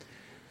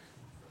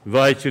I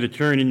invite you to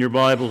turn in your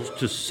Bibles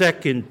to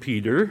 2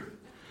 Peter.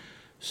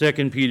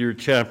 2 Peter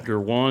chapter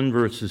 1,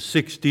 verses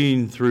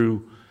 16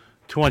 through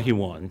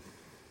 21.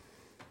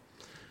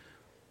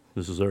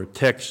 This is our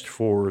text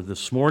for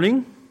this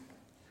morning.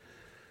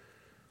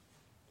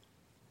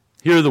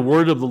 Hear the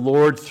word of the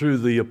Lord through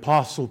the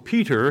Apostle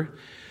Peter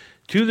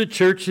to the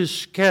churches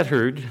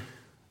scattered,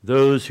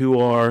 those who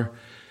are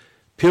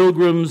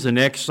pilgrims and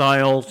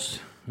exiles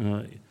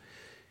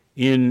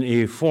in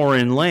a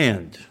foreign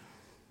land.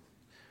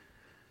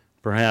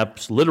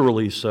 Perhaps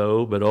literally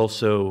so, but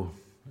also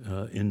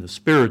in the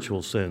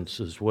spiritual sense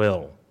as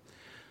well.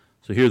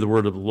 So hear the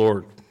word of the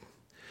Lord.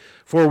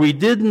 For we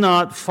did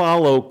not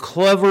follow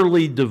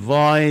cleverly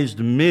devised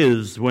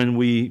myths when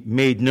we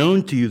made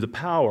known to you the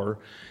power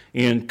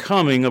and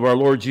coming of our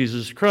Lord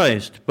Jesus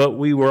Christ, but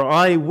we were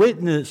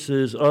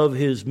eyewitnesses of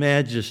his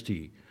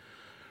majesty.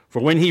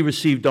 For when he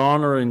received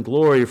honor and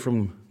glory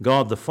from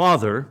God the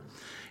Father,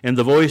 and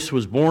the voice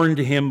was borne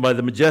to him by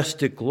the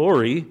majestic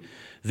glory,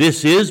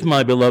 "This is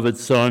my beloved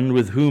Son,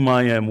 with whom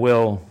I am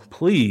well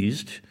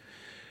pleased,"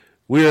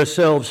 we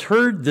ourselves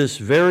heard this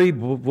very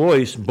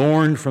voice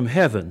borne from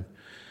heaven,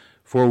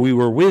 for we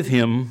were with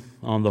him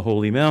on the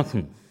holy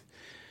mountain.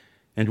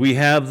 And we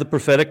have the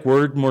prophetic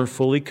word more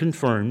fully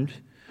confirmed,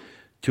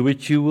 to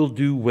which you will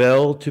do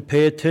well to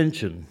pay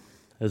attention,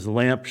 as a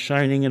lamp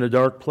shining in a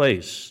dark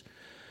place,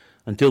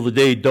 until the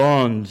day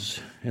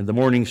dawns and the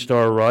morning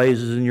star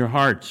rises in your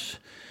hearts.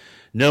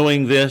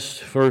 Knowing this,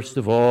 first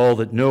of all,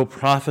 that no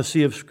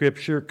prophecy of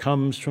Scripture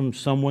comes from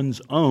someone's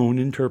own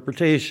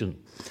interpretation.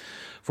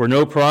 For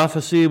no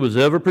prophecy was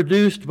ever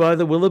produced by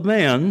the will of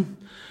man,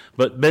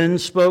 but men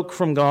spoke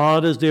from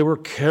God as they were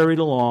carried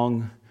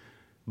along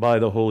by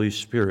the Holy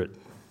Spirit.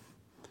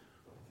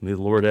 May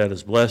the Lord add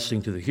his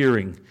blessing to the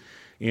hearing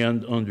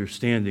and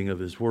understanding of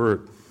his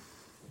word.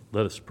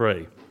 Let us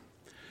pray.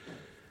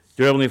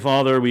 Dear Heavenly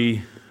Father,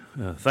 we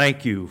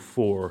thank you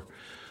for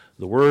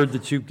the word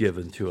that you've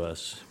given to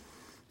us.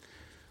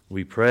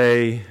 We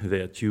pray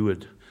that you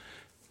would,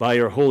 by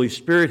your Holy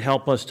Spirit,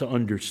 help us to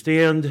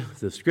understand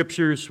the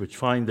Scriptures, which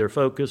find their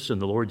focus in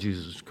the Lord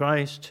Jesus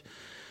Christ,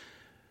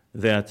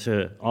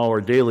 that our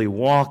daily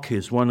walk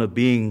is one of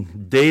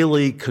being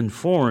daily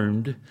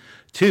conformed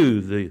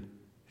to the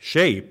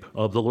shape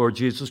of the Lord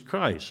Jesus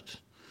Christ.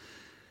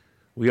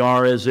 We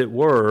are, as it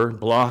were,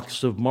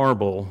 blocks of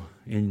marble,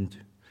 and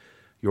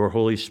your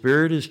Holy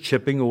Spirit is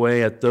chipping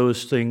away at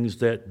those things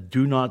that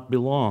do not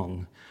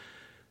belong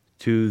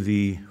to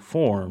the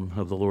form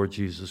of the Lord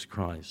Jesus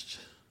Christ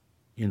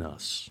in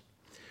us.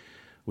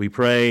 We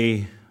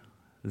pray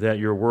that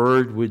your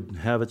word would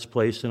have its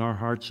place in our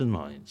hearts and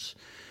minds.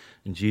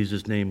 In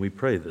Jesus' name we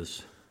pray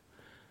this.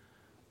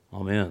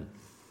 Amen.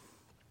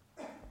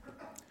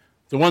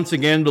 So once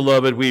again,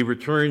 beloved, we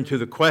return to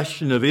the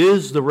question of,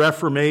 is the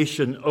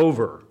Reformation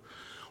over?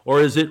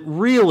 Or is it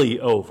really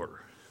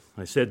over?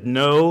 I said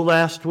no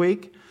last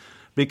week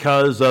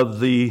because of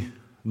the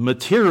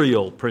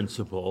material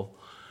principle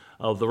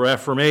of the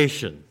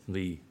Reformation,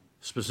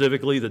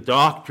 specifically the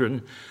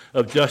doctrine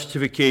of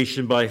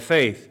justification by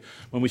faith.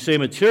 When we say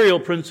material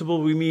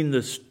principle, we mean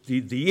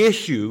the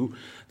issue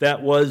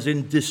that was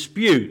in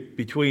dispute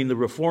between the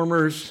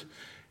Reformers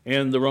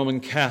and the Roman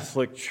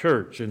Catholic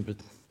Church, and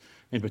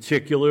in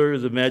particular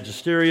the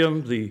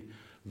magisterium,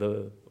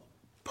 the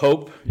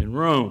Pope in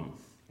Rome,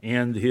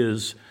 and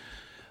his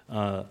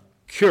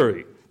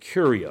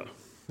curia,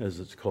 as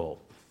it's called,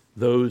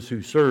 those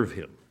who serve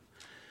him.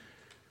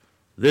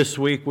 This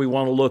week we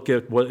want to look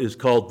at what is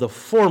called the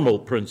formal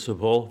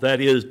principle, that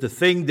is, the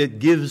thing that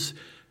gives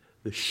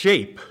the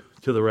shape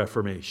to the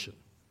Reformation.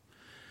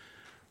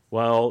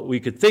 Well, we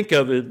could think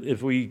of it,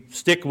 if we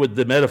stick with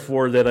the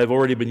metaphor that I've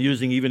already been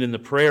using even in the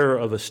prayer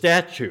of a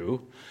statue,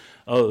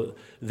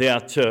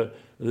 that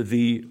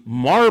the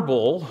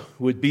marble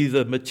would be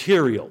the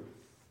material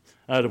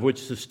out of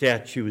which the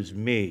statue is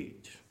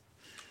made.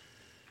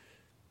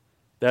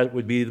 That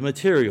would be the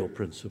material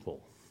principle.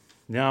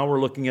 Now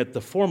we're looking at the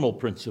formal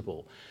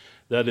principle.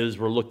 That is,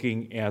 we're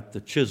looking at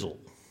the chisel.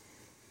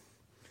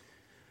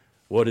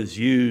 What is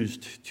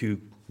used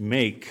to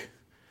make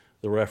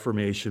the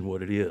Reformation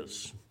what it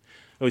is.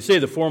 When we say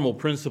the formal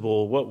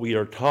principle, what we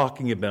are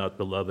talking about,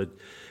 beloved,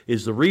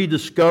 is the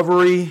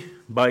rediscovery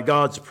by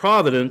God's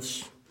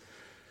providence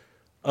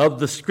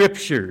of the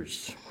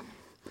Scriptures,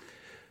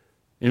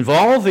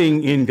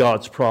 involving in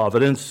God's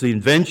providence the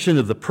invention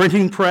of the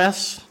printing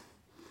press,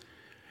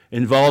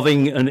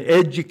 involving an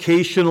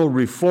educational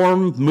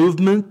reform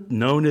movement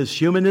known as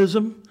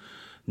humanism,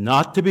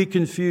 not to be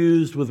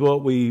confused with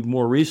what we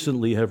more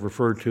recently have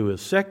referred to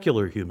as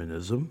secular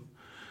humanism,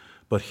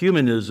 but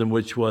humanism,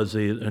 which was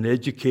an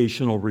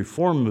educational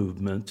reform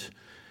movement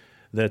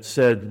that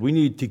said we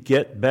need to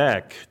get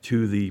back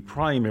to the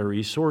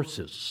primary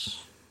sources,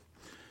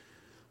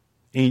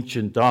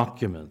 ancient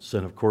documents.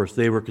 And of course,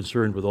 they were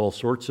concerned with all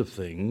sorts of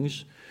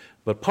things,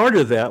 but part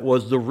of that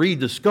was the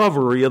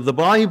rediscovery of the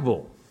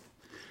Bible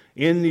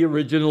in the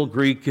original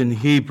Greek and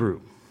Hebrew,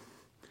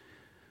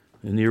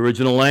 in the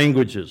original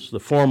languages,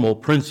 the formal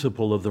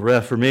principle of the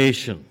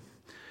Reformation.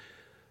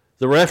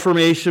 The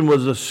Reformation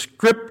was a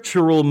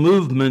scriptural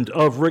movement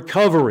of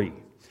recovery.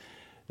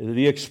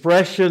 The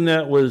expression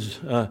that was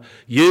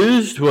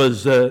used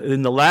was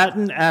in the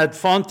Latin ad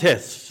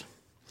fontes,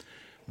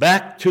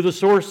 back to the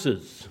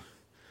sources,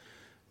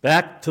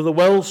 back to the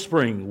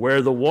wellspring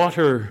where the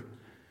water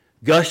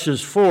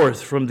gushes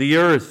forth from the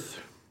earth.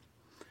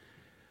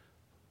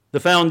 The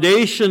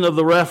foundation of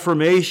the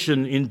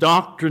Reformation in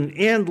doctrine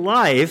and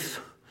life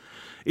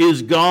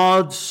is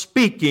God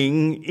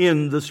speaking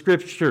in the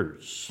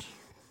Scriptures.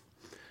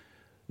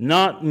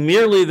 Not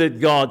merely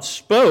that God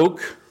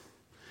spoke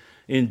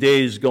in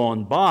days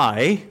gone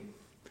by,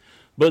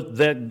 but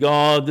that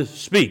God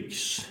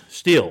speaks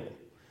still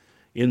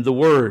in the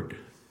Word.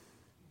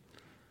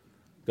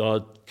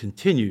 God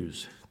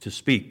continues to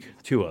speak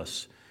to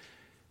us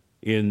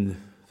in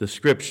the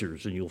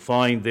Scriptures. And you'll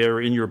find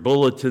there in your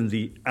bulletin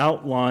the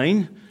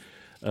outline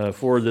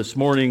for this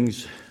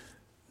morning's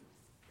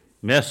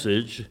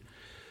message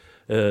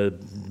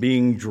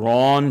being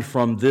drawn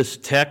from this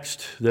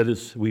text that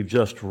is we've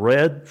just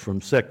read from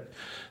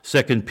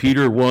 2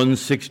 Peter 1,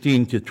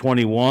 16 to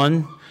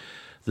 21.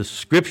 The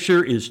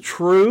Scripture is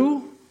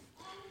true.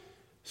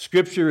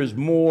 Scripture is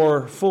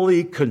more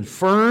fully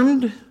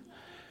confirmed.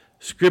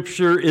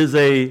 Scripture is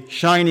a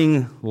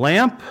shining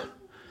lamp.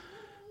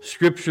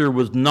 Scripture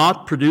was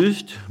not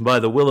produced by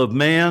the will of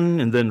man,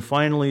 and then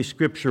finally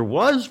Scripture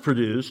was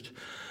produced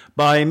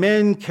by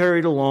men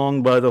carried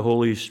along by the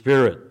Holy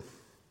Spirit.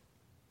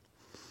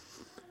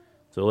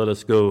 So let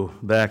us go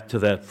back to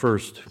that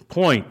first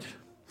point.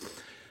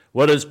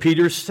 What does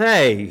Peter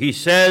say? He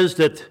says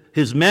that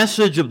his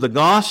message of the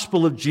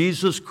gospel of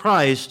Jesus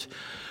Christ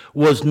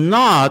was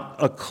not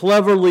a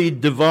cleverly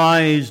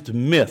devised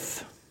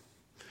myth,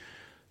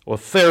 or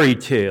fairy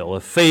tale,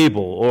 a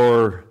fable,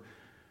 or,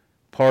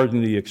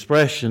 pardon the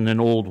expression, an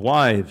old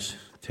wives'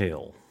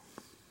 tale.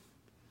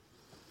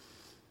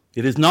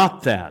 It is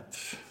not that.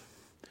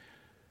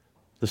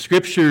 The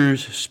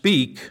Scriptures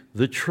speak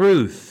the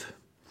truth.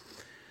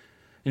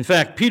 In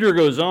fact, Peter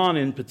goes on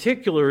in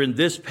particular in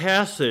this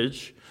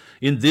passage,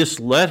 in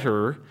this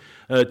letter,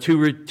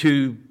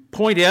 to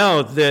point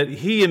out that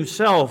he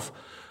himself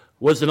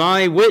was an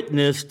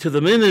eyewitness to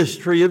the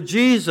ministry of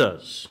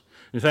Jesus.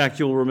 In fact,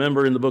 you'll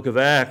remember in the book of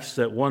Acts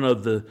that one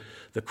of the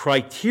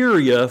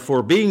criteria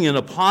for being an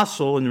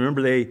apostle, and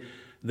remember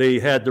they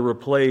had to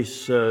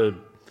replace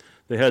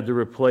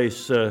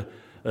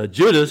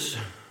Judas,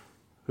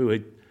 who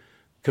had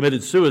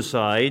committed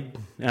suicide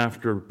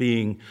after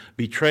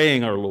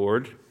betraying our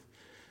Lord.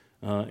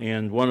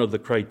 And one of the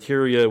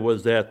criteria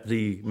was that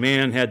the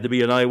man had to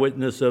be an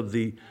eyewitness of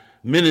the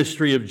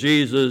ministry of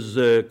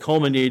Jesus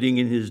culminating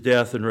in his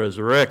death and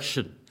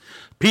resurrection.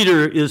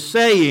 Peter is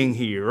saying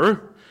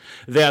here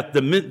that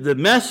the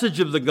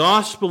message of the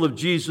gospel of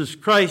Jesus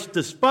Christ,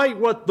 despite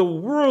what the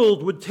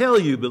world would tell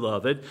you,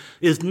 beloved,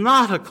 is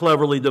not a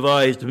cleverly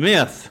devised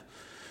myth,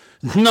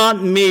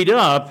 not made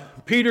up.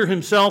 Peter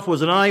himself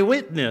was an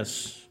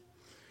eyewitness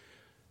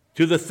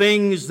to the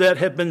things that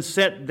have been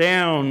set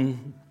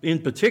down,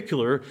 in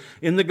particular,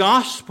 in the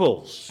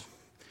Gospels.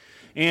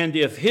 And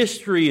if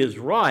history is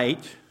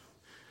right,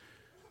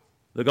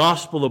 the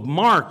Gospel of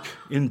Mark,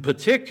 in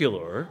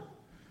particular,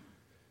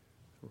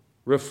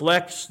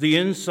 reflects the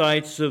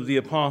insights of the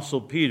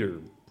Apostle Peter.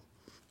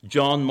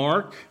 John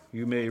Mark,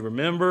 you may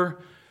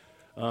remember,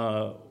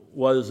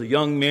 was a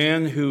young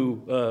man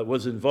who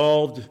was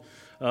involved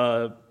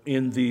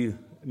in the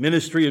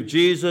ministry of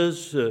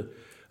Jesus.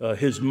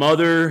 His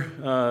mother,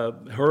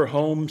 her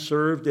home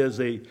served as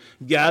a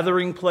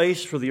gathering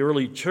place for the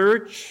early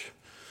church.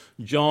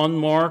 John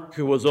Mark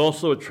was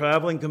also a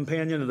traveling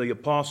companion of the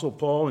Apostle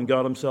Paul and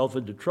got himself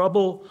into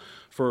trouble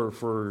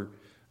for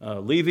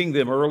leaving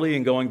them early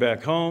and going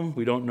back home.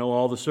 We don't know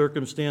all the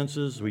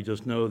circumstances. We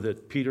just know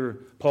that Peter,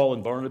 Paul,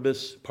 and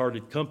Barnabas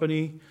parted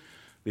company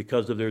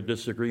because of their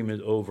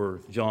disagreement over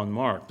John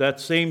Mark.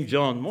 That same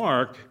John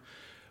Mark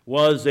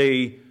was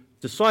a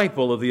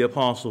disciple of the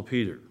Apostle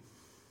Peter.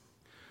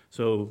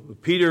 So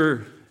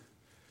Peter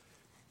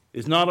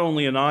is not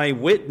only an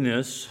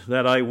eyewitness,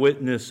 that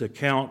eyewitness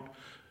account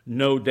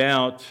no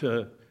doubt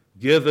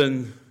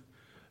given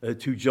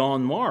to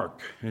John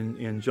Mark,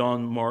 and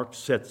John Mark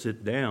sets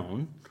it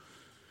down,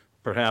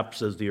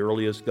 perhaps as the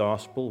earliest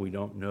gospel, we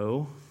don't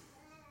know.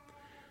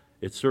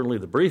 It's certainly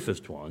the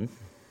briefest one.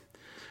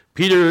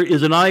 Peter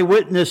is an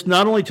eyewitness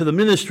not only to the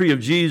ministry of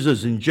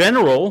Jesus in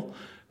general.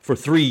 For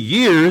 3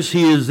 years,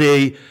 he is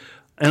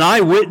an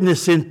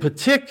eyewitness in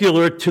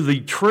particular to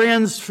the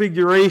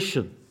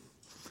transfiguration,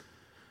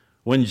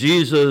 when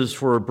Jesus,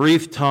 for a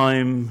brief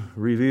time,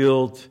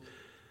 revealed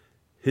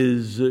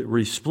his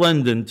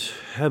resplendent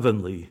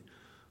heavenly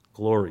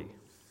glory.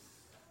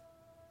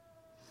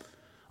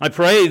 I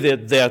pray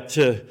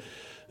that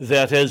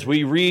as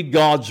we read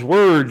God's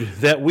word,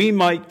 that we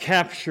might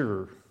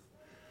capture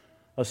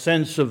a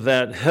sense of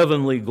that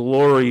heavenly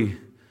glory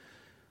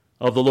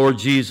of the Lord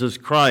Jesus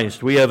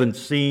Christ. We haven't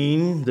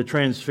seen the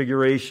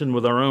transfiguration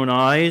with our own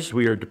eyes.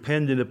 We are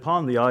dependent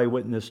upon the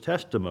eyewitness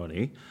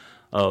testimony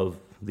of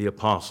the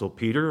Apostle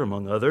Peter,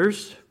 among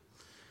others.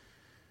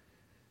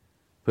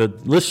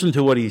 But listen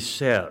to what he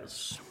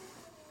says.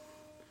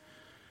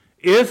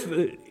 If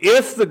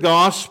the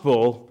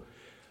gospel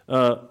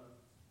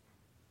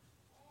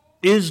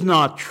is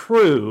not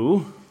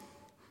true,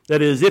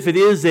 that is, if it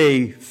is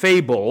a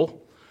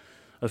fable,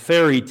 a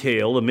fairy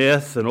tale, a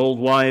myth, an old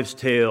wives'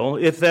 tale,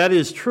 if that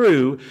is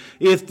true,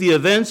 if the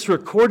events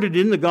recorded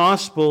in the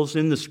Gospels,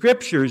 in the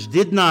Scriptures,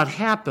 did not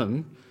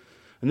happen,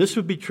 and this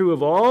would be true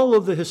of all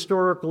of the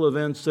historical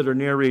events that are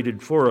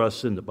narrated for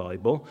us in the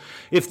Bible,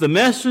 if the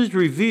message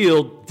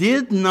revealed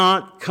did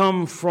not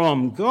come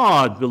from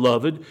God,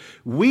 beloved,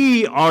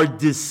 we are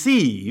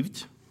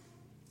deceived.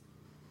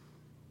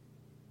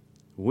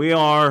 We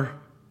are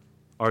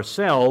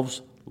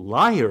ourselves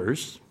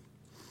liars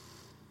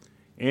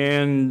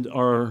and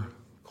are,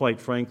 quite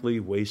frankly,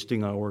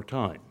 wasting our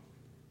time.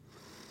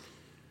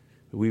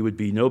 We would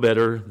be no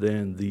better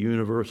than the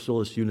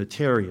Universalist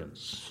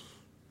Unitarians,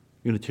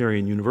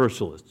 Unitarian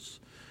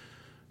Universalists,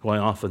 who I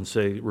often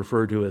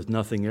refer to as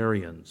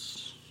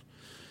nothing-arians.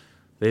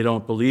 They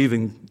don't believe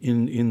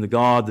in the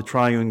God, the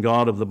triune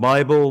God of the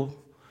Bible.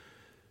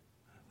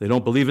 They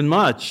don't believe in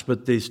much,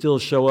 but they still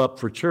show up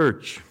for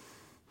church.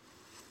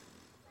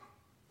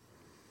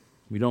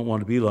 We don't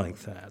want to be like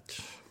that.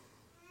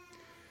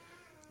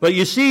 But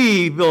you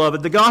see,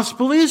 beloved, the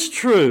gospel is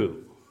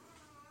true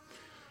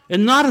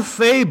and not a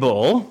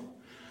fable,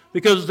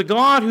 because the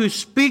God who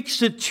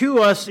speaks it to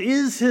us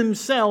is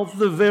himself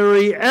the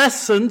very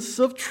essence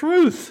of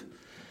truth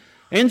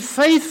and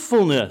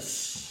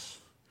faithfulness.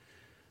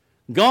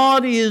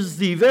 God is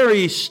the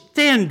very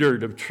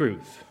standard of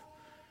truth.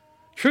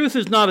 Truth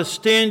is not a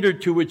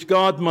standard to which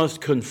God must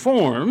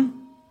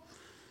conform.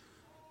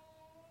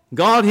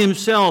 God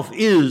himself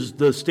is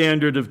the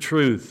standard of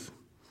truth.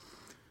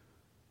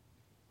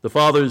 The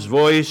Father's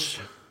voice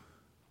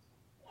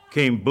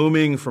came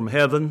booming from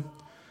heaven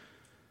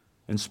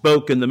and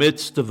spoke in the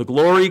midst of the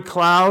glory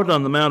cloud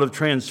on the Mount of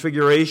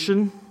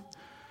Transfiguration.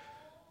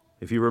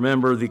 If you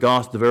remember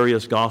the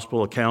various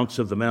gospel accounts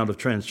of the Mount of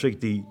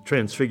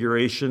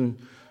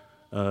Transfiguration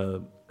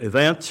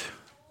event,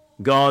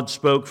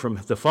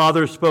 the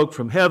Father spoke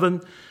from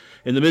heaven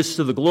in the midst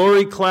of the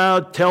glory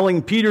cloud,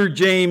 telling Peter,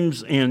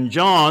 James, and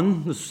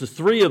John, this is the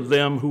three of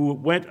them who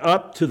went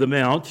up to the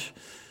mount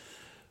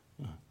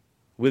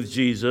with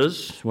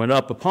Jesus, went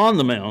up upon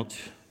the mount.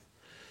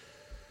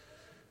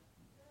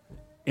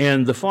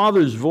 And the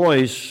Father's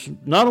voice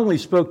not only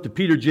spoke to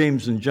Peter,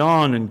 James, and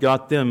John and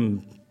got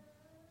them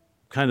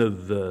kind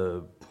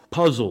of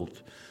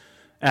puzzled,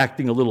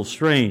 acting a little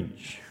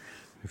strange.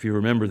 If you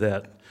remember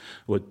that,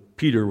 what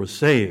Peter was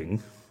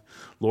saying,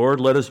 Lord,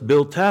 let us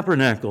build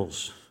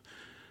tabernacles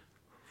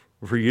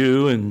for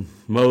you and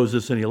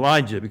Moses and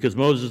Elijah, because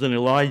Moses and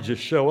Elijah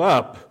show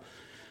up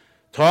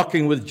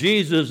talking with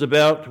Jesus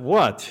about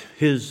what?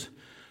 His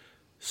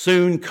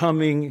soon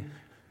coming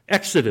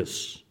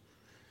exodus,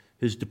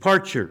 his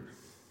departure.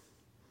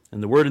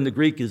 And the word in the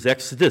Greek is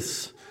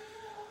exodus,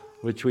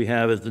 which we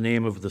have as the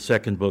name of the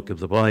second book of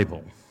the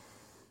Bible.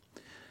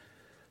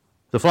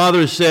 The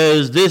Father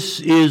says, "This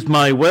is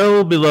my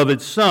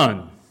well-beloved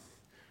Son."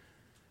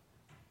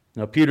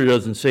 Now, Peter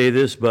doesn't say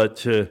this,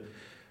 but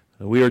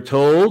we are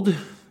told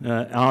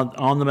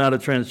on the Mount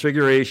of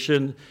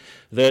Transfiguration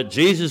that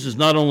Jesus is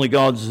not only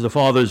God's the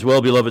Father's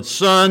well-beloved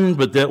Son,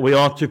 but that we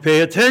ought to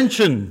pay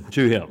attention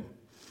to him.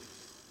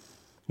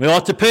 We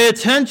ought to pay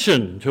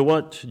attention to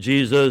what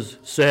Jesus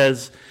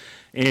says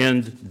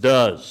and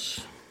does.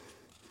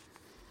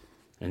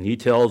 And he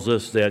tells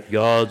us that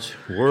God's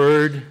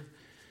word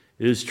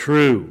is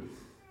true.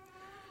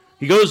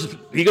 He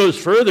goes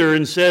further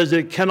and says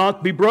it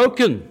cannot be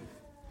broken.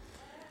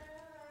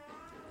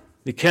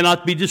 It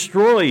cannot be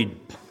destroyed.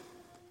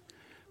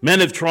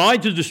 Men have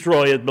tried to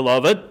destroy it,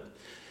 beloved.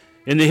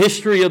 In the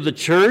history of the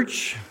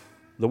church,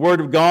 the Word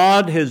of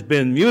God has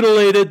been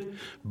mutilated,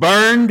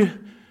 burned.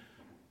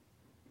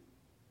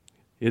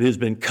 It has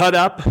been cut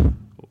up.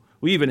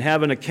 We even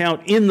have an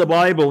account in the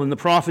Bible, in the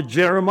prophet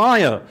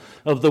Jeremiah,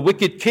 of the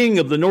wicked king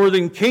of the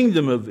northern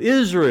kingdom of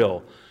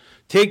Israel,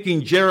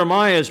 taking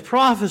Jeremiah's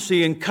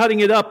prophecy and cutting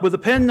it up with a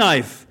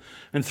penknife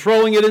and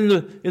throwing it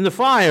in the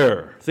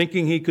fire,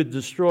 thinking he could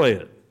destroy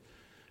it.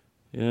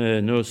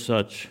 No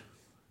such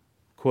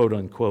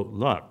quote-unquote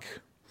luck.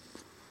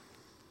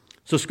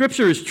 So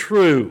Scripture is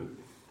true.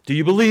 Do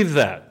you believe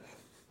that?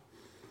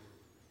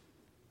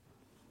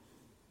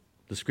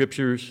 The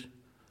Scriptures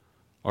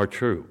are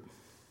true.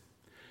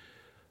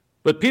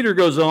 But Peter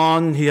goes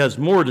on, he has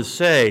more to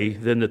say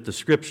than that the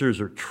Scriptures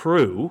are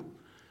true.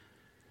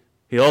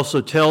 He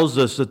also tells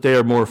us that they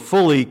are more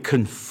fully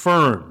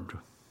confirmed.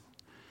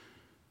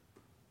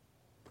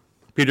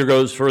 Peter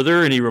goes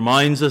further and he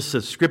reminds us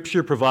that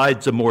Scripture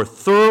provides a more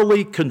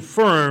thoroughly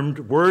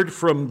confirmed word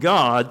from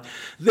God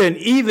than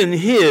even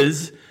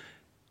his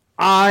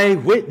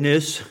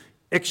eyewitness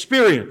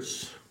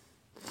experience.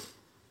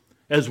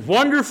 As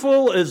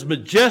wonderful, as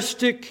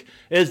majestic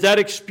as that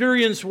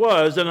experience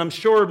was, and I'm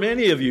sure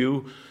many of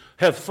you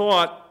have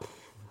thought,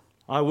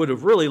 I would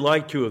have really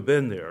liked to have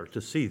been there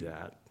to see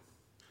that,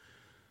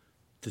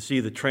 to see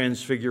the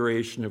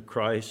transfiguration of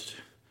Christ,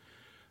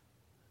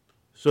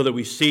 so that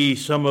we see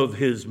some of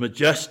his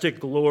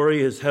majestic glory,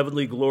 his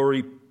heavenly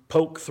glory,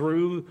 poke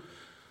through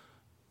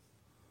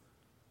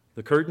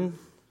the curtain,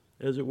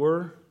 as it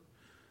were.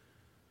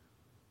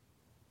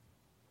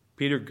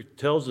 Peter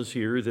tells us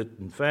here that,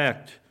 in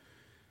fact,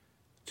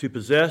 to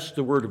possess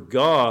the Word of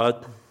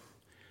God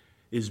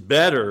is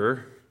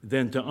better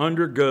than to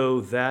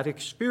undergo that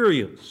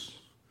experience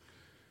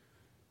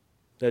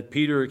that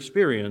Peter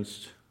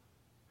experienced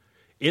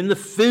in the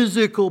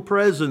physical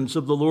presence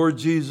of the Lord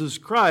Jesus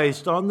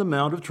Christ on the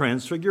Mount of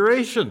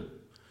Transfiguration.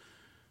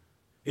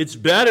 It's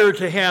better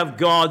to have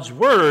God's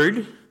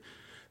Word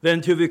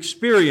than to have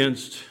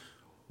experienced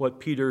what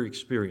Peter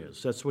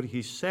experienced. That's what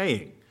he's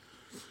saying.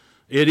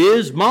 It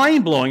is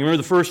mind-blowing. I remember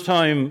the first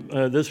time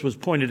this was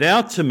pointed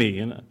out to me,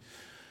 and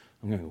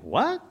I'm going,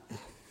 what?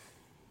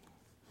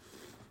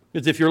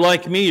 Because if you're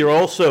like me, you're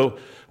also,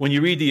 when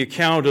you read the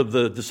account of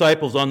the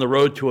disciples on the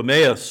road to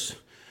Emmaus,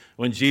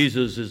 when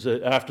Jesus is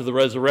after the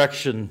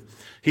resurrection,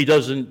 he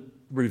doesn't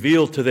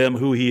reveal to them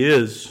who he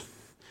is.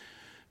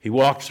 He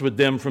walks with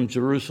them from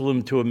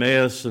Jerusalem to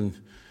Emmaus, and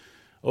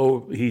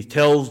he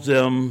tells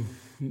them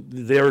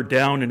they're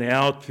down and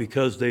out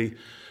because the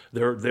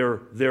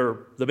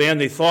man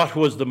they thought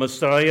was the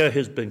Messiah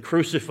has been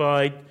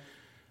crucified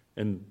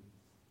and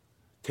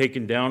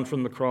taken down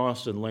from the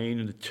cross and lain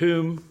in the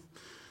tomb.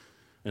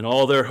 And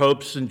all their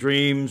hopes and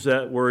dreams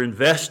that were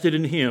invested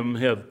in him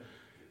have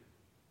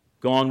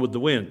gone with the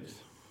wind.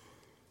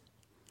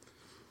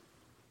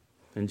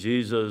 And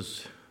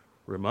Jesus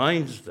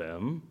reminds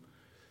them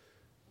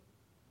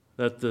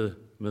that the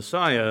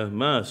Messiah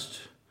must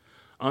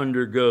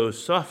undergo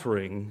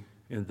suffering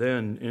and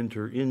then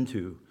enter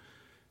into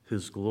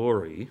his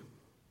glory.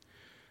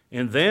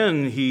 And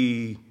then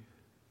he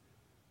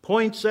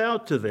points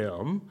out to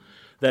them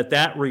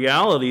that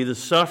reality, the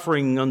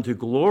suffering unto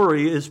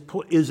glory,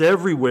 is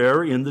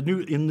everywhere in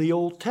the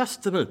Old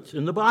Testament,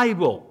 in the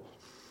Bible.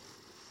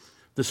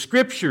 The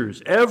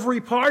Scriptures, every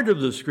part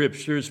of the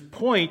Scriptures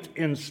point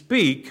and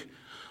speak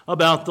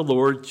about the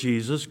Lord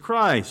Jesus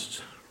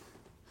Christ.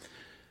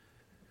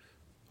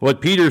 What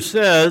Peter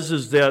says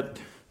is that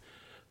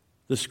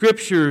the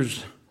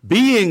Scriptures,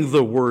 being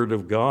the Word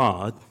of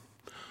God,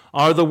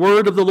 are the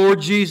Word of the Lord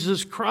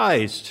Jesus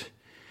Christ,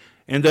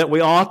 and that we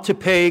ought to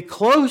pay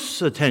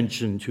close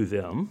attention to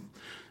them.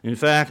 In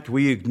fact,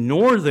 we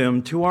ignore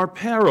them to our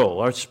peril,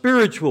 our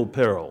spiritual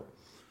peril.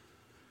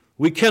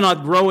 We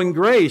cannot grow in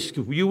grace.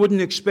 You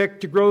wouldn't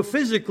expect to grow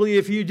physically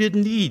if you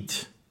didn't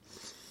eat.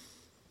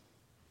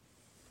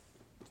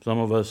 Some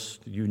of us,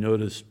 you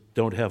notice,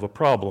 don't have a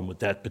problem with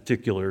that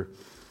particular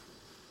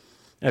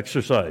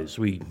exercise.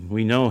 We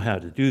know how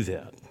to do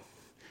that.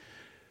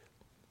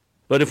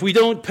 But if we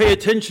don't pay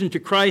attention to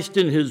Christ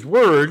in his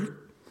Word,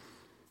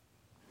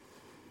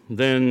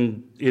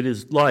 then it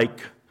is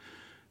like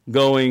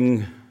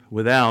going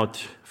without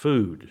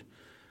food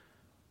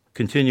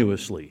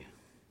continuously,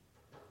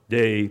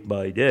 day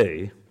by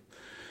day,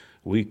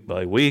 week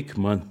by week,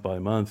 month by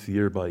month,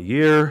 year by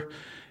year,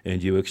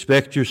 and you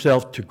expect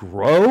yourself to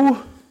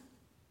grow?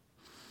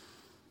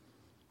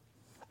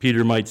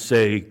 Peter might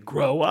say,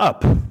 grow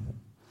up.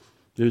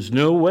 There's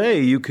no way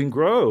you can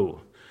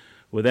grow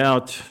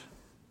without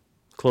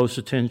close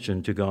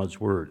attention to God's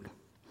Word.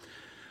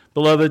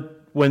 Beloved,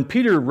 when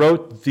Peter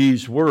wrote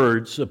these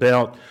words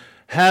about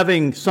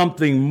having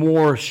something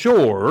more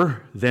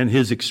sure than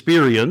his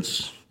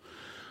experience,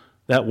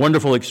 that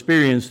wonderful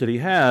experience that he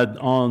had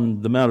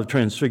on the Mount of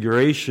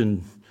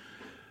Transfiguration,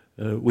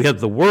 we have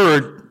the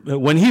Word.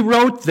 When he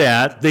wrote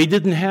that, they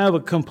didn't have a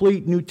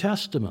complete New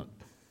Testament.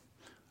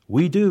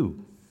 We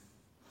do.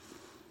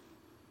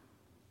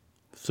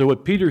 So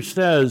what Peter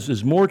says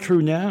is more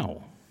true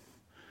now,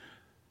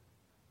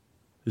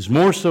 is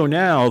more so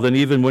now than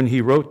even when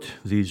he wrote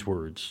these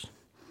words,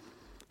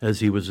 as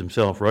he was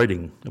himself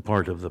writing a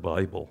part of the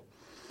Bible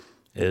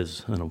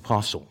as an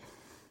apostle.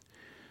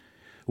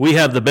 We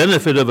have the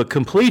benefit of a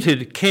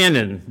completed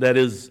canon, that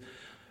is,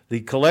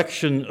 the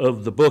collection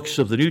of the books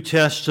of the New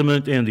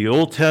Testament and the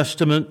Old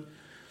Testament.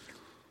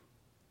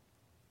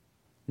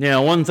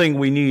 Now, one thing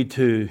we need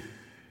to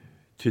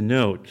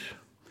note,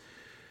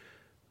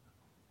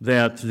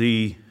 that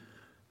the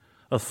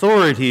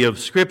authority of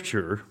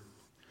Scripture,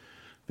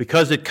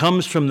 because it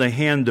comes from the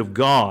hand of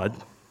God,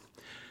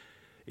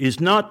 is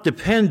not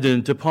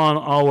dependent upon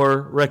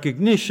our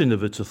recognition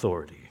of its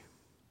authority.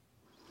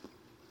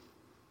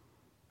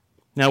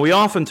 Now, we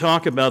often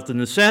talk about the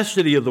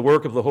necessity of the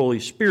work of the Holy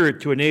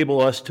Spirit to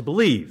enable us to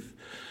believe,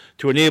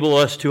 to enable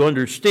us to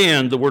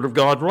understand the Word of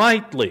God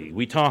rightly.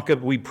 We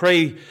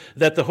pray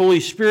that the Holy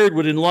Spirit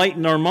would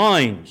enlighten our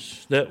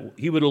minds, that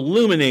He would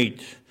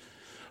illuminate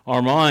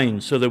our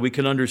minds so that we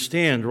can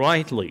understand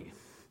rightly.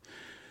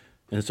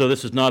 And so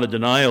this is not a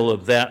denial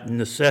of that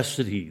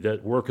necessity,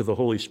 that work of the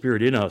Holy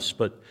Spirit in us,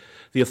 but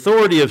the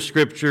authority of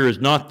Scripture is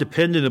not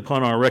dependent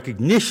upon our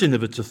recognition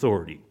of its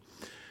authority.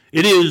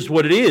 It is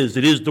what it is.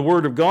 It is the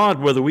Word of God,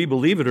 whether we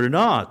believe it or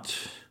not.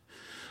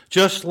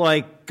 Just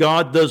like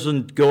God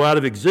doesn't go out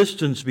of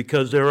existence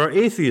because there are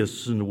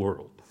atheists in the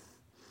world.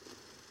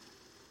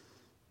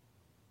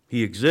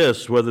 He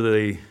exists whether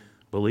they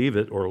believe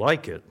it or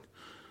like it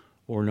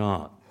or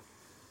not.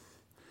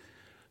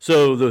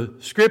 So the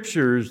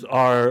Scriptures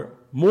are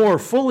more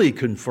fully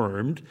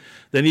confirmed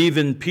than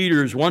even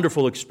Peter's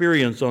wonderful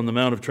experience on the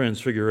Mount of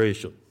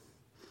Transfiguration.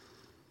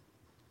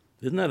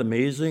 Isn't that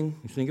amazing?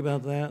 You think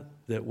about that?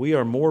 That we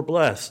are more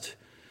blessed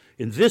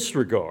in this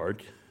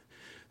regard,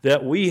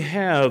 that we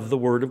have the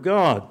Word of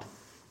God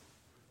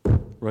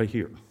right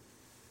here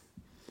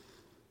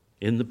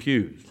in the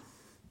pews,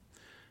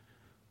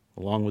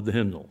 along with the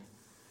hymnal.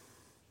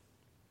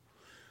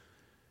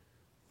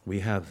 We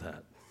have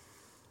that.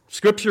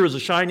 Scripture is a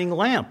shining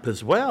lamp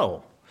as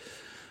well.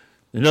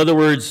 In other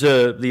words,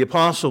 the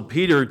Apostle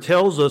Peter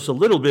tells us a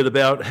little bit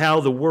about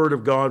how the Word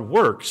of God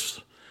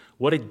works,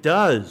 what it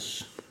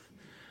does.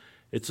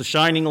 It's a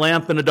shining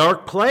lamp in a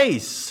dark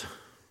place,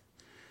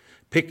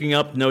 picking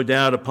up, no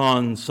doubt,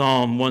 upon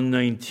Psalm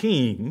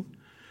 119,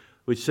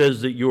 which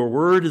says that your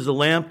word is a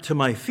lamp to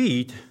my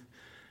feet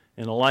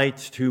and a light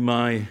to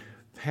my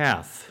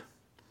path.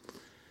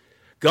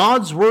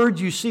 God's word,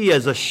 you see,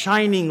 as a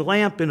shining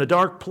lamp in a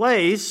dark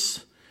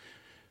place,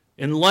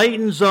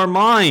 enlightens our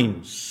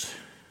minds.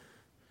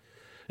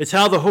 It's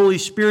how the Holy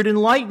Spirit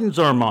enlightens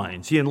our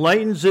minds. He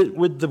enlightens it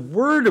with the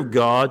Word of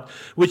God,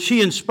 which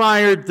He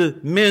inspired the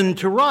men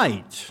to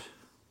write.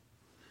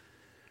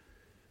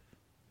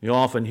 You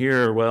often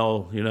hear,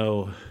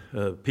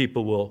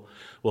 people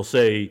will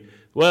say,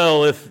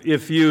 well,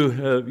 if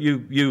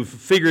you've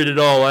figured it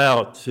all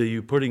out, so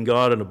you're putting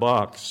God in a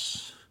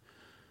box.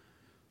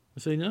 I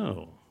say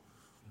no.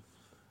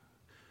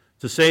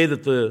 To say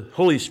that the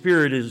Holy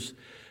Spirit is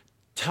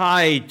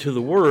tied to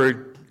the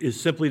Word is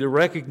simply to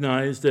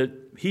recognize that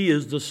He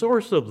is the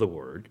source of the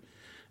Word,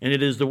 and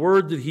it is the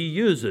Word that He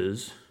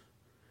uses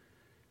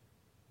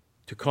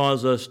to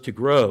cause us to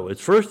grow.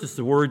 It's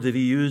the Word that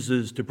He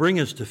uses to bring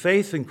us to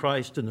faith in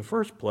Christ in the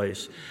first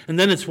place, and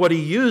then it's what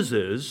He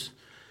uses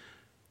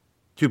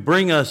to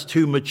bring us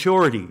to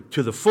maturity,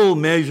 to the full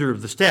measure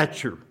of the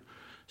stature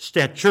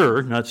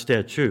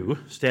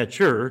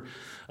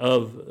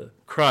of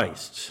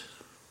Christ.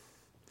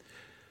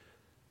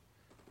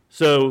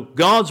 So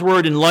God's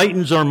Word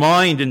enlightens our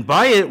mind, and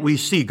by it we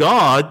see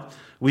God,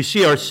 we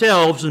see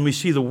ourselves, and we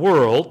see the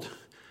world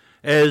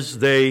as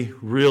they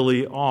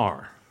really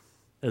are,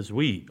 as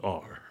we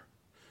are.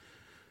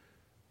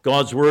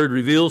 God's Word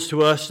reveals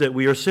to us that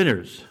we are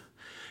sinners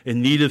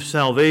in need of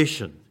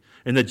salvation,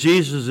 and that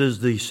Jesus is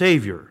the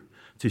Savior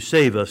to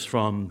save us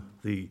from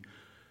the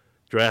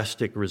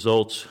drastic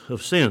results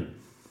of sin.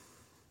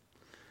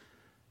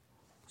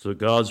 So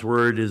God's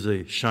Word is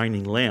a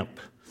shining lamp.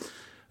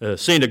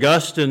 St.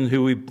 Augustine,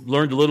 who we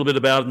learned a little bit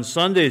about in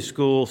Sunday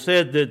school,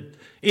 said that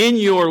in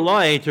your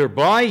light, or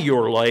by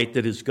your light,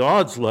 that is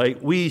God's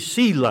light, we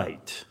see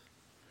light.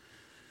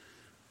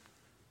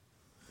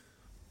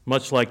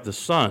 Much like the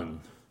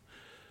sun.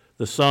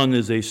 The sun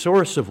is a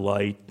source of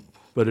light,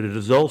 but it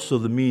is also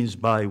the means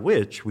by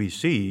which we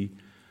see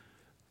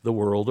the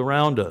world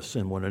around us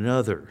and one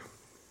another.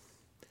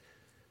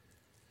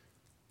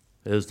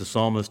 As the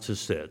psalmist has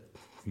said,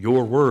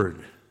 your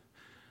word,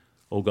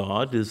 O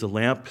God, is a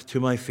lamp to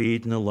my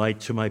feet and a light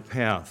to my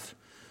path.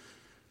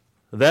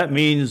 That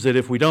means that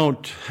if we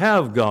don't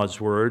have God's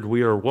word,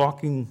 we are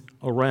walking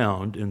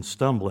around and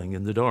stumbling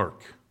in the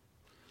dark.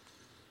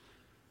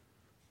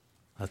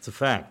 That's a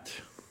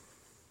fact.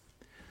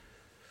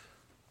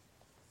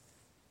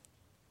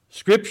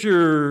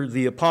 Scripture,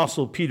 the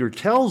Apostle Peter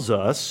tells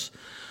us,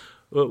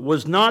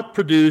 was not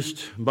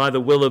produced by the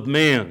will of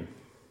man.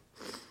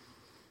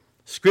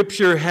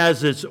 Scripture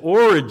has its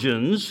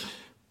origins,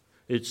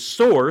 its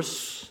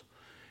source,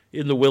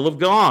 in the will of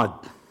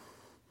God.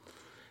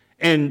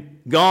 And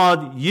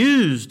God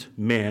used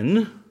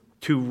men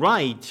to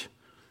write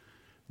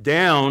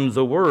down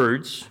the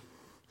words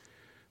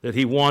that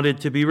He wanted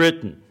to be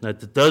written.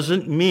 That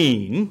doesn't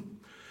mean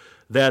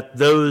that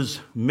those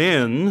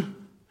men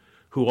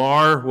who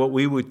are what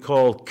we would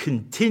call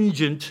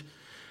contingent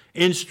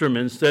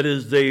instruments, that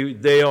is,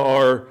 they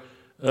are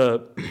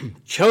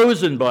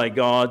chosen by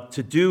God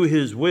to do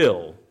His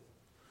will.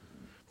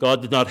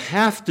 God did not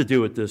have to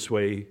do it this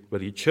way,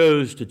 but He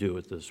chose to do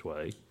it this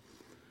way.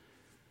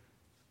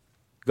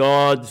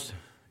 God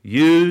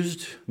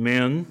used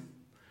men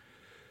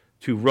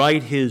to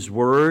write His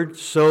word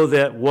so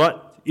that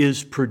what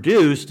is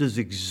produced is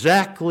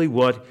exactly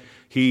what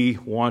He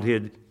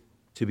wanted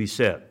to be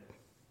said.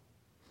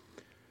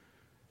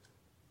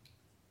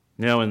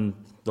 Now, in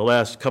the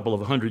last couple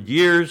of 100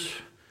 years,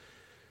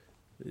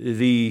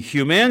 the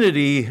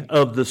humanity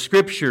of the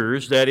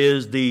Scriptures, that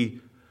is,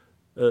 the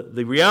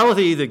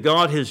reality that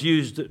God has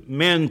used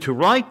men to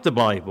write the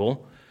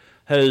Bible,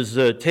 has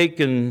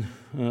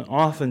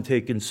often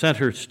taken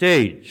center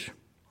stage.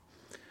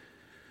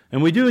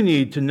 And we do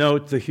need to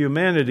note the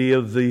humanity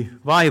of the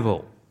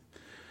Bible.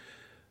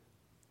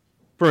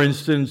 For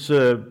instance,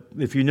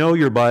 if you know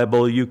your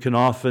Bible, you can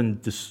often,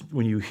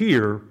 when you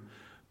hear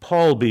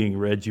Paul being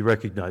read, you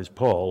recognize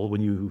Paul.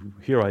 When you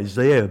hear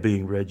Isaiah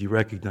being read, you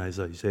recognize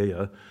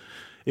Isaiah.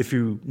 If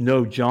you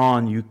know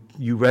John,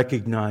 you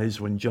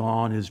recognize when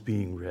John is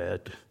being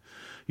read.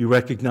 You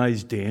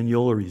recognize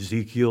Daniel or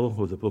Ezekiel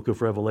or the book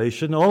of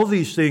Revelation. All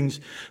these things,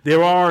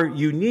 there are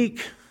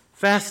unique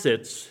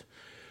facets.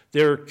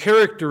 There are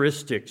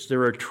characteristics.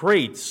 There are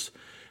traits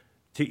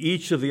to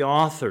each of the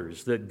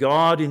authors that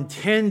God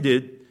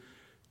intended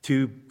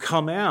to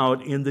come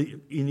out in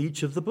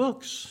each of the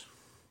books,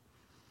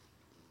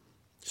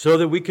 so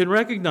that we can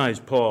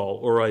recognize Paul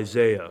or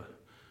Isaiah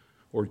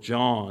or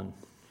John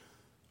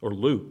or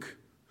Luke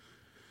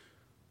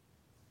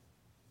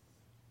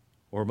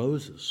or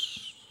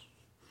Moses,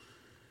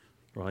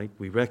 right?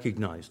 We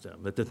recognize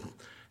them.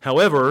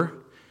 However,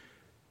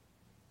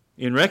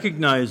 in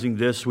recognizing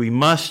this, we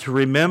must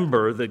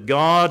remember that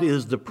God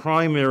is the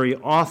primary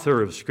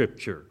author of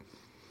Scripture.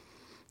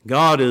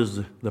 God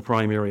is the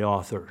primary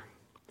author.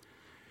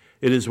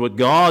 It is what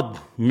God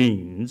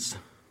means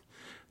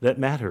that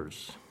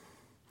matters.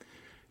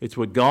 It's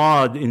what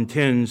God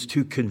intends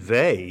to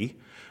convey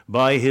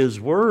by His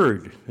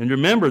Word. And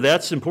remember,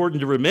 that's important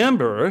to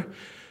remember.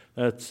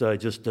 I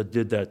just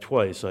did that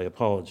twice. I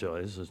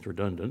apologize. It's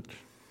redundant.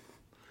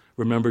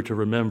 Remember to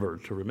remember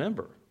to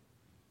remember.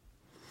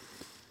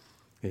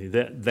 Okay,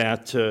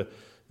 the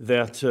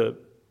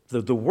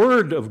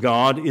Word of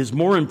God is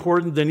more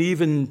important than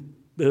even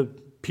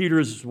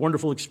Peter's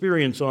wonderful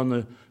experience on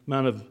the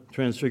Mount of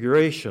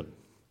Transfiguration.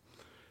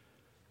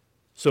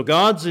 So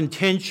God's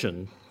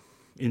intention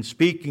in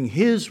speaking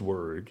His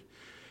Word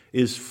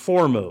is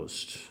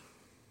foremost,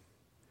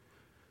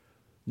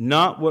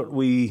 not what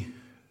we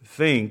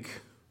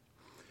think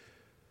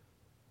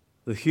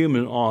the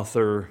human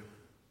author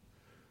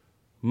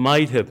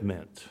might have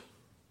meant.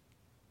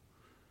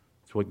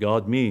 It's what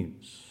God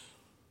means.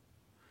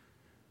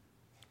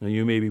 Now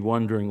you may be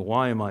wondering,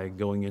 why am I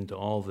going into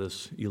all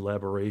this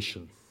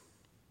elaboration?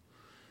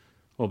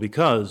 Well,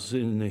 because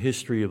in the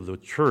history of the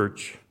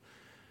church,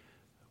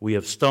 we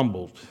have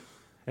stumbled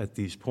at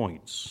these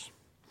points.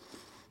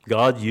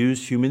 God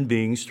used human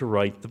beings to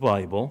write the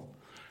Bible,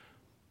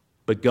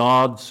 but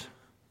God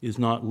is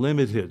not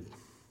limited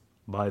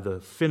by the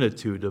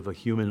finitude of a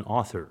human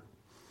author.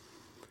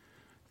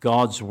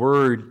 God's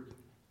Word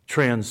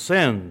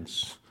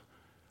transcends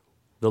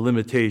the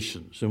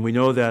limitations, and we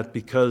know that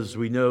because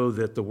we know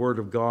that the Word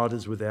of God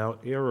is without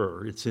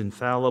error. It's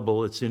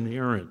infallible, it's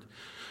inerrant.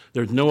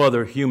 There's no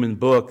other human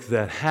book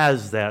that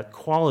has that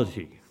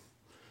quality.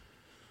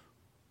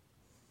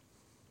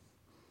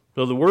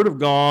 So the Word of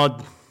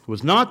God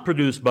was not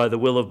produced by the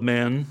will of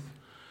men.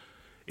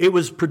 It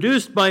was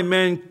produced by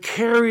men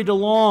carried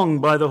along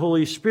by the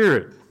Holy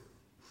Spirit.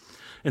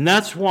 And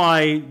that's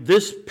why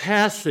this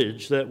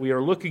passage that we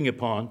are looking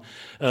upon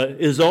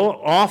is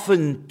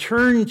often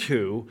turned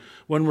to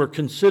when we're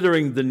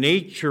considering the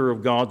nature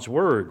of God's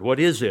Word. What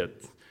is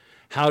it?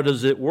 How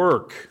does it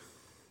work?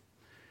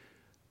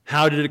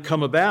 How did it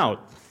come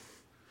about?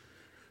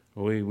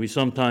 We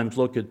sometimes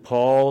look at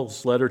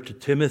Paul's letter to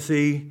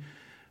Timothy,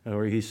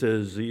 where he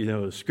says,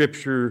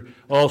 Scripture,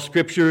 all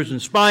Scripture is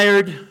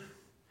inspired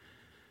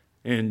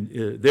and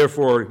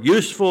therefore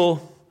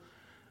useful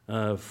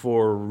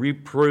for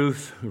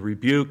reproof,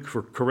 rebuke,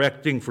 for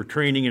correcting, for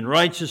training in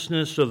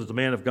righteousness, so that the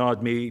man of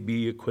God may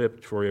be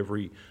equipped for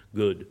every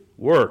good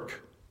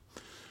work.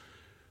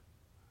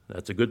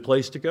 That's a good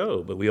place to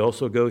go, but we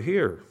also go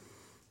here.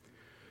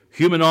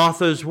 Human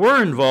authors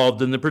were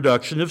involved in the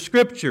production of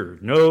Scripture.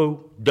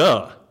 No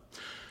duh.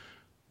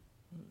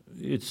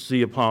 It's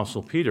the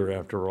Apostle Peter,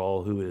 after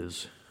all, who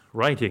is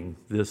writing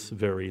this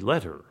very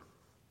letter,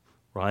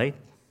 right?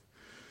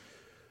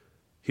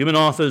 Human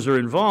authors are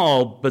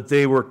involved, but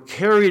they were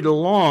carried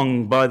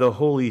along by the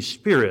Holy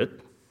Spirit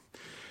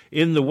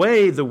in the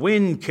way the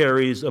wind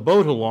carries a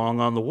boat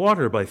along on the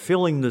water by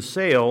filling the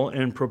sail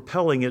and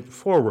propelling it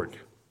forward.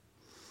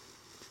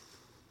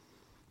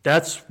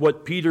 That's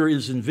what Peter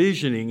is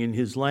envisioning in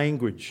his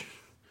language,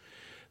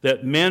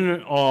 that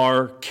men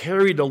are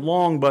carried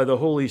along by the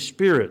Holy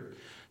Spirit.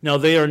 Now,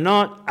 they are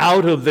not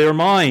out of their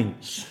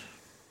minds.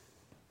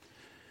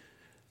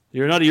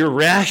 They're not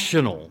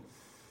irrational.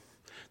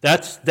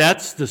 That's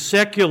the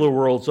secular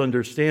world's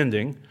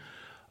understanding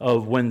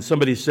of when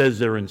somebody says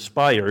they're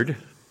inspired.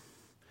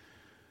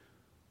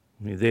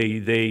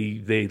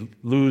 They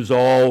lose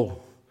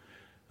all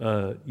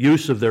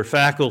use of their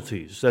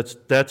faculties.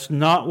 That's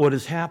not what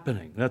is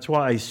happening. That's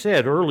why I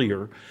said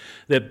earlier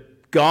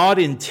that God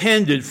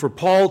intended for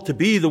Paul to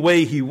be the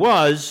way he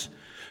was,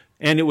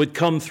 and it would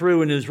come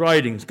through in his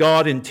writings.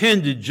 God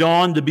intended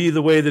John to be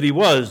the way that he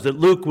was, that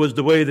Luke was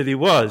the way that he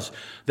was,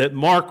 that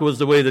Mark was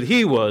the way that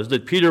he was,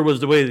 that Peter was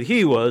the way that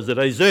he was, that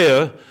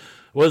Isaiah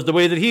was the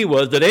way that he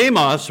was, that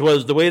Amos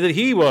was the way that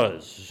he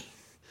was.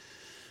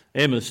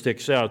 Amos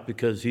sticks out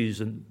because he's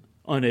an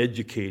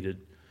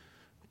uneducated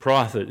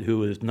prophet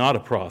who is not a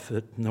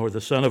prophet, nor the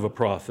son of a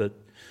prophet,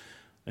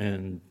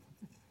 and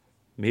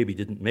maybe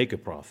didn't make a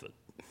prophet.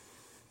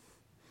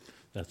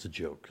 That's a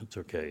joke. It's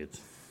okay. It's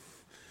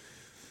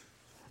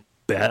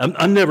bad.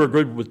 I'm never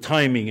good with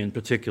timing in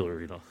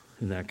particular,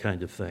 in that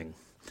kind of thing.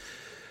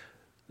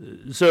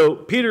 So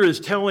Peter is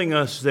telling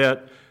us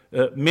that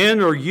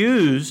men are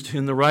used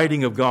in the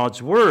writing of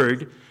God's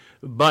Word,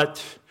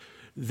 but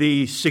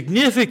the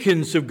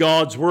significance of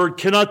God's Word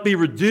cannot be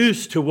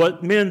reduced to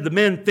what the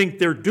men think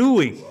they're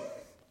doing.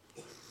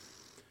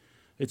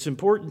 It's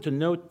important to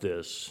note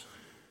this.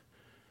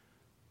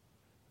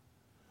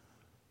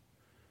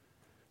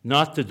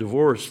 Not to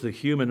divorce the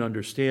human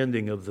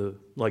understanding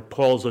like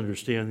Paul's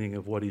understanding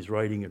of what he's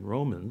writing in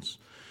Romans,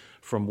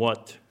 from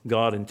what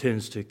God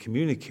intends to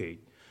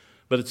communicate.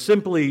 But it's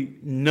simply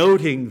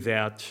noting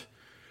that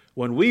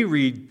when we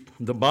read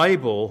the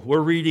Bible,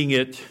 we're reading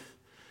it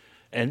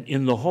and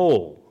in the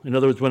whole. In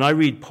other words, when I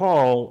read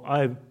Paul,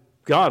 I've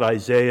got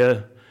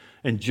Isaiah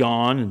and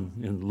John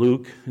and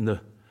Luke in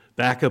the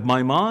back of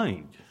my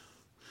mind.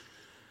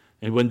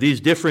 And when these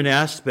different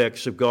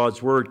aspects of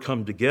God's Word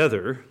come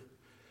together,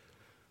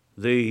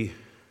 they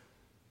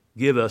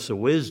give us a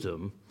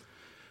wisdom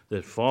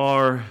that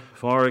far,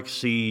 far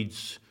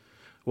exceeds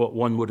what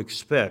one would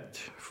expect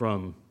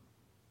from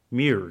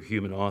mere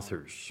human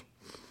authors.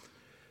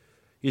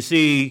 You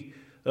see,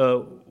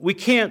 we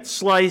can't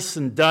slice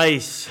and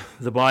dice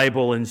the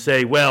Bible and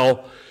say,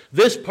 well,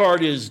 this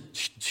part is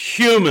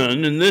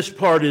human and this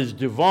part is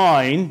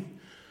divine,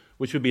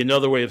 which would be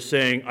another way of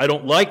saying, I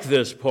don't like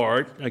this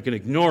part, I can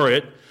ignore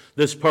it.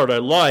 This part I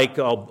like,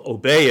 I'll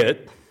obey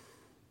it.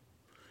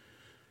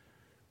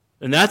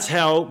 And that's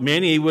how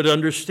many would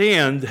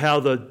understand how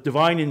the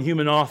divine and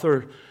human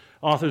authors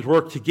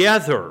work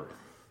together.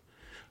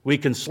 We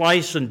can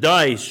slice and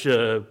dice.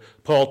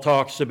 Paul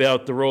talks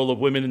about the role of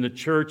women in the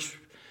church.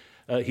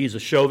 He's a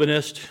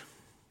chauvinist.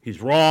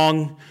 He's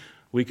wrong.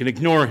 We can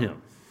ignore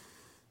him.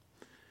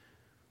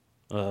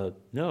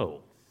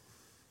 No.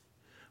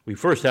 We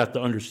first have to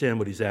understand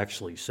what he's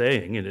actually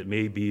saying, and it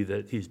may be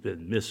that he's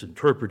been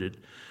misinterpreted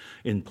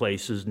in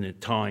places and at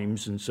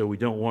times, and so we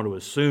don't want to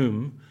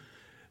assume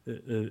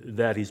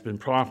that he's been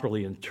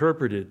properly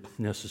interpreted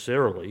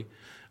necessarily.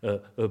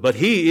 But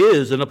he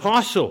is an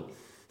apostle.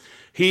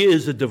 He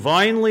is a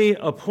divinely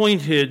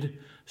appointed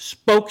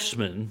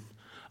spokesman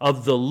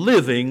of the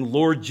living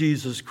Lord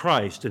Jesus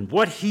Christ. And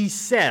what he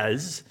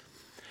says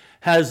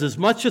has as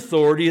much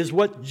authority as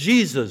what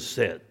Jesus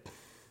said.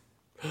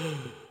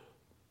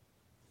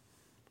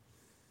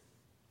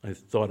 I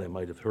thought I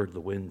might have heard the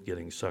wind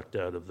getting sucked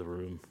out of the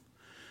room.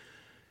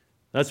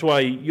 That's why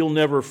you'll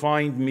never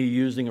find me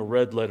using a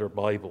red letter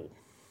Bible,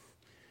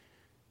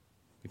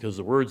 because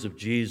the words of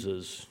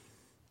Jesus,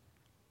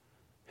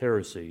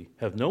 heresy,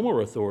 have no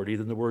more authority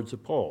than the words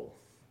of Paul.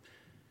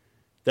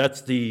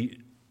 That's the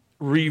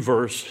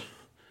reverse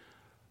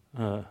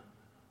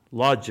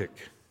logic.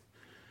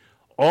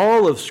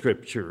 All of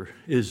Scripture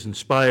is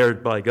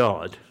inspired by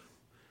God.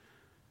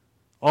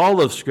 All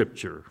of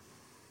Scripture,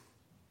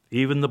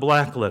 even the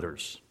black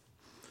letters.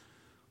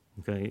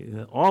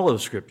 Okay, all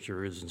of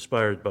Scripture is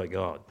inspired by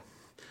God.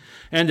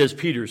 And as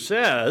Peter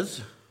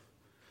says,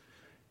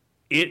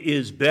 it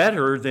is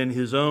better than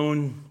his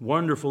own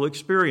wonderful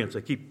experience.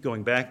 I keep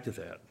going back to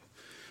that.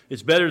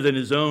 It's better than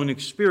his own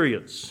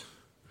experience.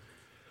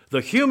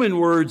 The human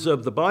words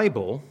of the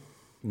Bible,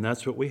 and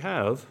that's what we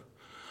have,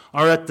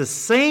 are at the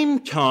same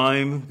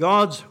time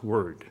God's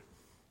word.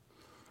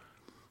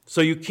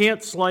 So you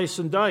can't slice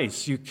and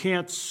dice. You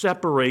can't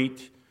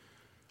separate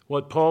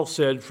what Paul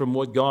said from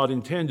what God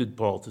intended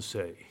Paul to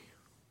say.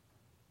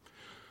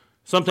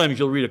 Sometimes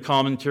you'll read a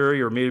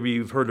commentary, or maybe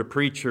you've heard a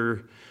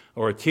preacher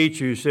or a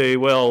teacher who say,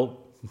 well,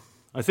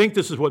 I think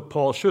this is what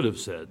Paul should have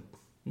said.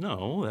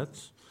 No,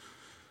 that's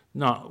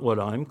not what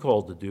I'm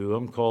called to do.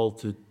 I'm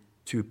called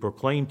to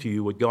proclaim to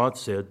you what God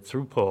said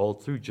through Paul,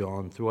 through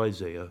John, through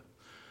Isaiah,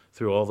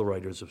 through all the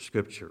writers of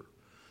Scripture.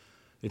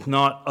 It's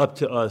not up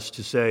to us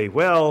to say,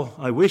 well,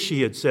 I wish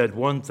he had said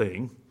one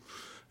thing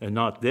and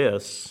not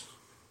this.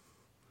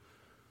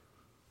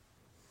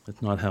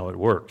 That's not how it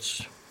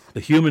works. The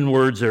human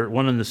words are at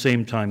one and the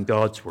same time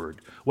God's word.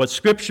 What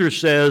Scripture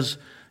says,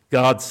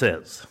 God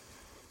says.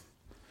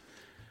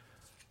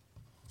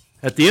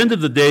 At the end of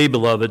the day,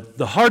 beloved,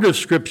 the heart of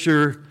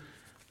Scripture,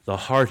 the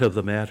heart of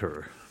the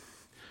matter.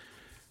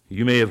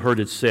 You may have heard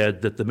it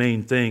said that the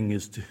main thing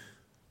is to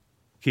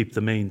keep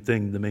the main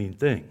thing the main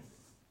thing.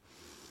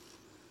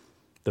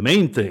 The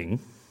main thing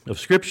of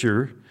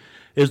Scripture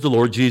is the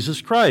Lord Jesus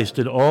Christ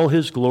in all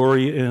his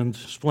glory and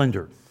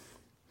splendor.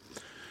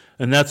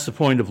 And that's the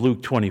point of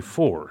Luke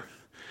 24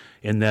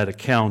 in that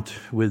account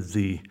with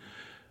the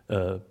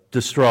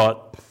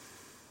distraught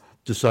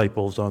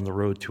disciples on the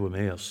road to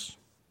Emmaus.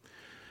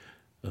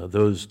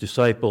 Those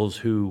disciples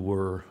who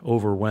were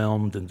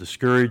overwhelmed and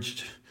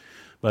discouraged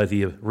by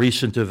the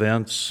recent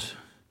events,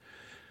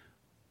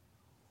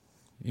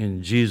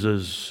 in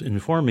Jesus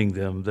informing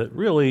them that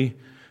really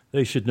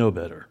they should know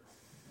better.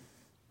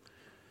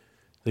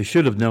 They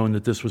should have known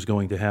that this was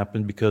going to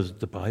happen because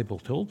the Bible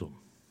told them.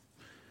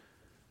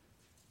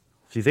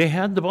 See, they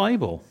had the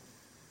Bible.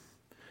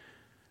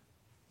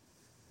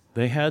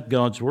 They had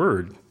God's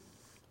Word,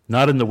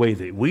 not in the way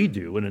that we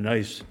do, in a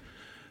nice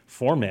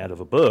format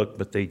of a book,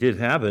 but they did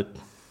have it.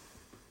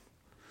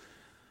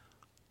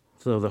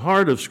 So the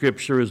heart of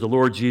Scripture is the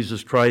Lord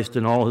Jesus Christ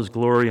in all his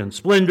glory and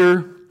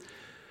splendor,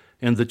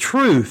 and the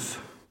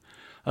truth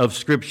of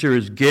Scripture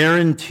is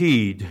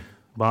guaranteed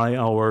by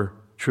our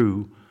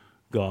true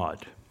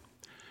God.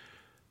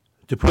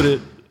 To put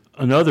it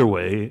another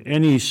way,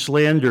 any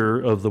slander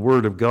of the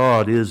Word of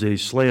God is a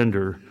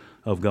slander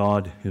of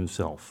God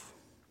himself.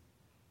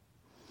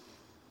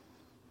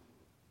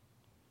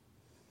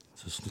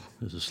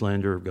 It's a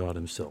slander of God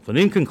himself. And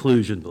in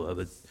conclusion,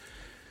 beloved,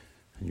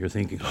 and you're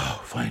thinking,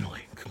 oh,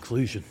 finally,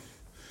 conclusion.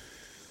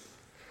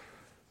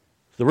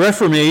 The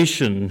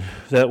Reformation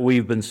that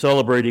we've been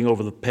celebrating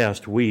over the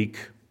past week,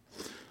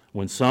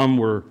 when some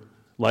were,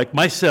 like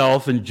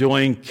myself,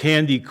 enjoying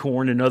candy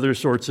corn and other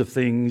sorts of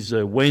things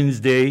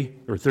Thursday,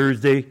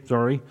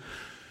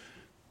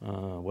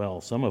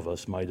 well, some of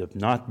us might have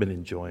not been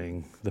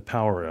enjoying the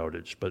power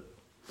outage, but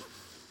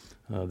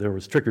there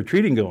was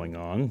trick-or-treating going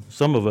on.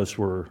 Some of us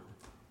were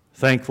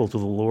thankful to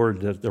the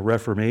Lord that the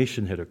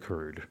Reformation had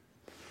occurred.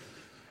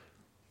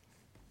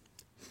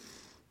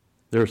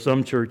 There are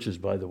some churches,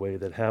 by the way,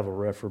 that have a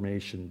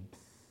Reformation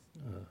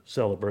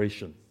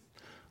celebration,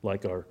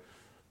 like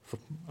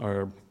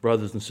our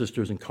brothers and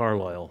sisters in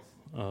Carlisle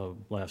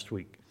last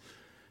week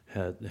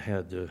had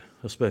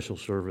a special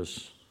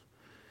service.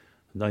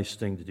 Nice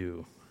thing to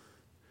do.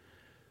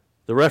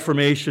 The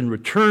Reformation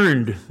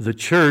returned the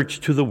church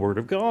to the Word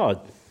of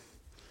God.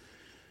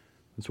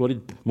 That's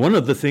one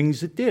of the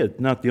things it did.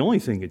 Not the only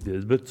thing it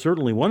did, but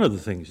certainly one of the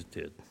things it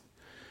did.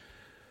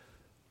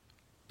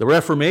 The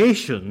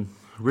Reformation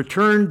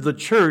returned the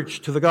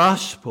church to the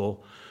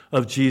gospel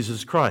of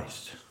Jesus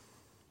Christ.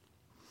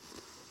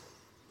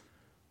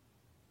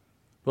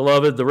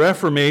 Beloved, the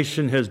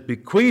Reformation has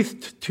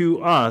bequeathed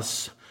to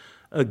us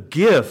a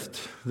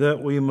gift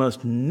that we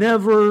must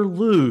never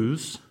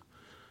lose,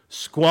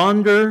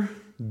 squander,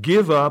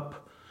 give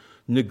up,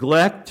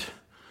 neglect,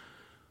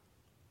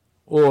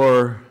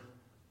 or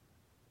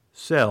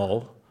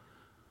sell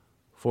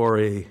for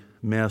a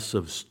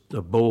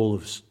bowl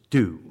of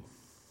stew.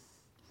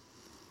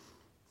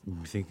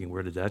 You're thinking,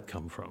 where did that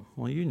come from?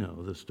 Well, you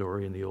know the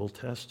story in the Old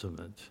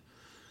Testament.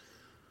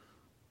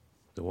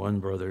 The one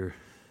brother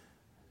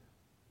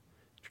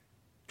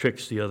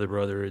tricks the other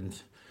brother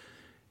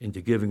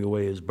into giving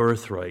away his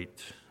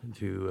birthright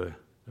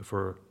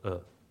for a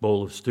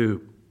bowl of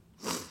stew.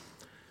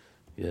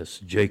 Yes,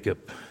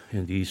 Jacob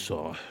and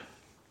Esau.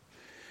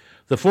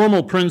 The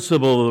formal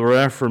principle of the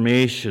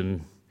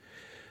Reformation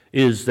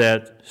is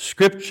that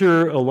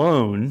Scripture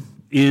alone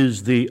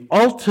is the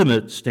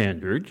ultimate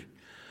standard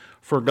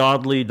for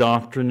godly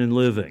doctrine and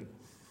living.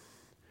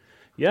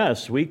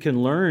 Yes, we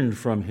can learn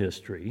from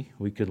history.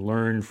 We can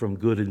learn from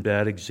good and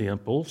bad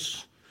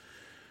examples.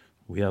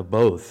 We have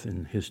both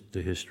in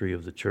the history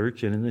of the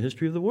church and in the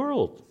history of the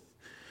world.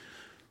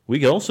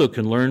 We also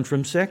can learn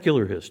from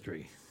secular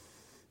history.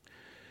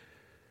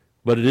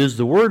 But it is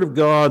the Word of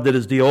God that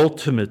is the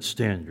ultimate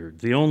standard,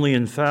 the only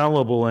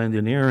infallible and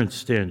inerrant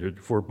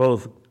standard for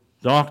both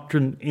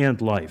doctrine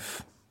and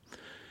life.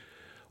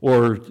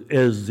 Or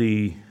as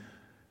the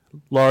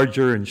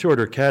larger and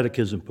shorter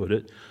catechism put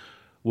it,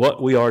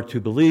 what we are to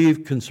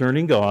believe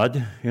concerning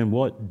God and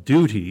what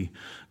duty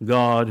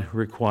God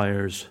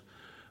requires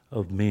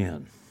of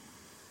man.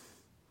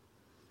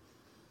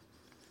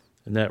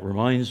 And that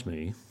reminds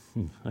me,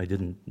 I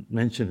didn't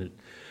mention it,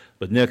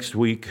 but next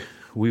week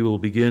we will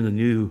begin a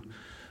new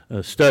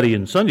study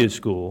in Sunday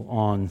school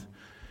on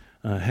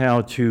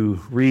how to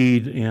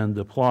read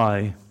and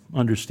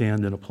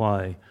understand and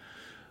apply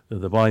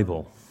the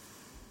Bible.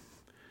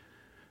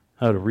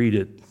 How to read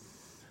it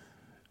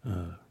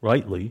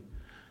rightly.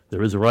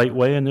 There is a right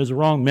way and there's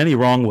many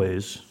wrong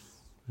ways,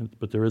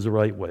 but there is a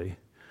right way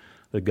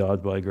that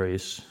God by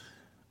grace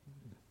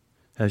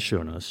has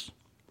shown us.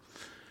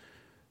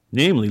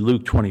 Namely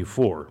Luke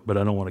 24, but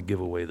I don't want to give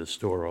away the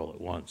store all at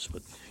once,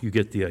 but you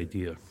get the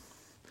idea.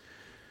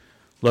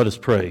 Let us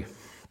pray.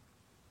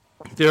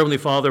 Dear Heavenly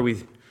Father, we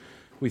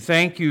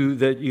thank you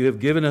that you have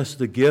given us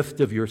the gift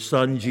of your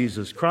Son,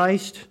 Jesus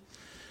Christ,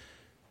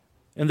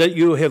 and that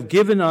you have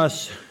given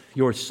us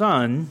your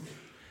Son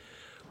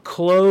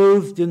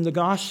clothed in the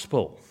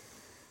gospel.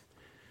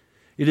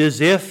 It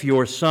is as if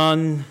your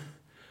Son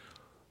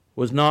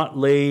was not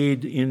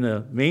laid in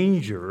a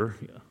manger,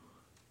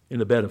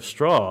 in a bed of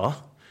straw,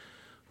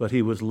 but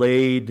he was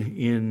laid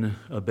in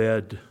a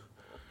bed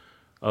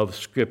of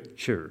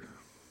Scripture.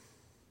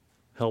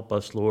 Help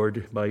us,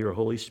 Lord, by your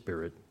Holy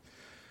Spirit,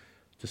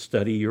 to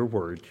study your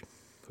word,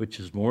 which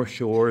is more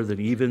sure than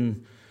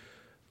even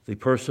the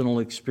personal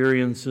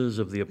experiences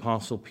of the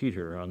Apostle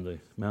Peter on the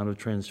Mount of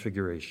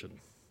Transfiguration.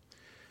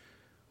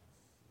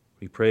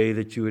 We pray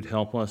that you would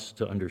help us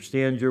to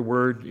understand your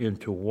word and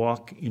to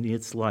walk in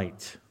its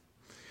light,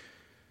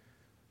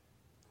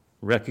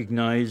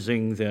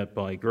 recognizing that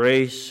by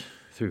grace,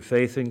 through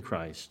faith in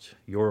Christ,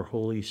 your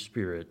Holy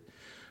Spirit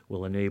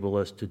will enable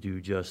us to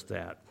do just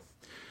that.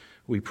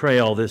 We pray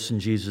all this in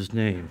Jesus'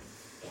 name.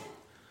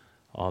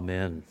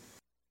 Amen.